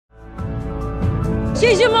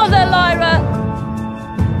She's your mother, Lyra.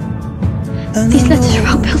 These letters are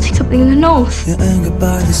about building something in the north. What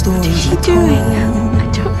is she doing?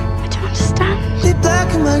 I don't understand.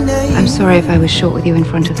 I'm sorry if I was short with you in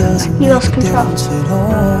front of them. You lost control.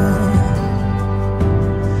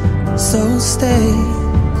 So stay.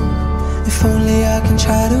 If only I can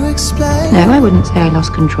try to explain. No, I wouldn't say I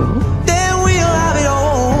lost control. Then we'll have it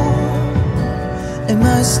all. It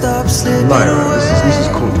might stop slipping Lyra, away. this is Mrs.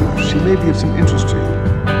 Coulter. She may be of some interest to you.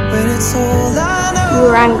 But it's all I know. You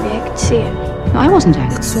were angry, I could see it. No, I wasn't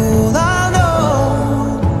angry. It's all I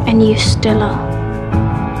know. And you still are.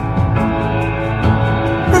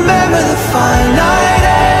 Remember the fine night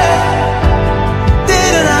air.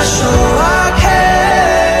 Didn't I show I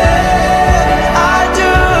care? I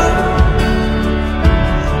do.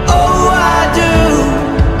 Oh, I do.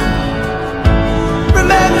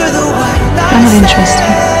 Remember the white night. Kind of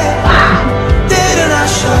interesting. Didn't I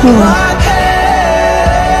show You I are. care?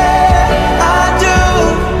 I do.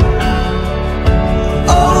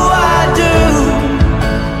 Oh, I do.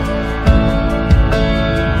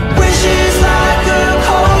 Wishes like a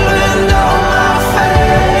cold wind on my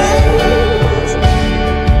face.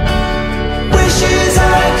 Wishes I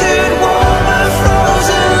could warm a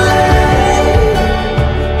frozen lake.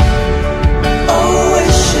 Oh,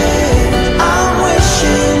 wishes, I'm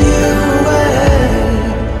wishing you away.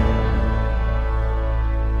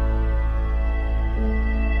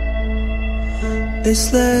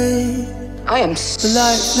 It's late. I am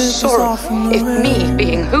sorry if me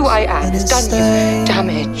being who I am has done you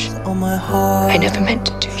damage. On my heart. I never meant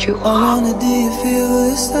to do you I harm. wonder, do you feel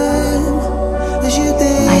the same as you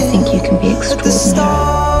did? I think you can be at the extraordinary.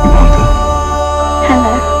 start?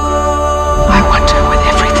 Hello. I want her with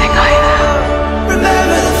everything I have.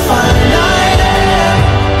 Remember the fine night air.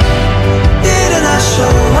 Didn't I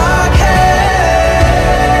show I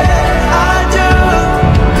care? I do.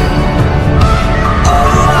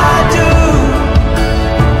 Oh, I do.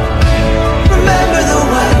 Remember the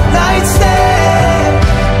white night stare.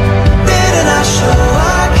 Didn't I show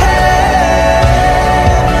I care?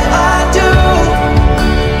 I do.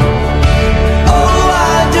 Oh,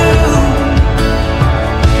 I do.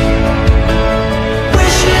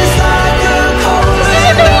 Wishes like a cold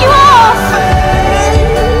wind on my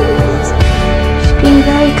face. She's been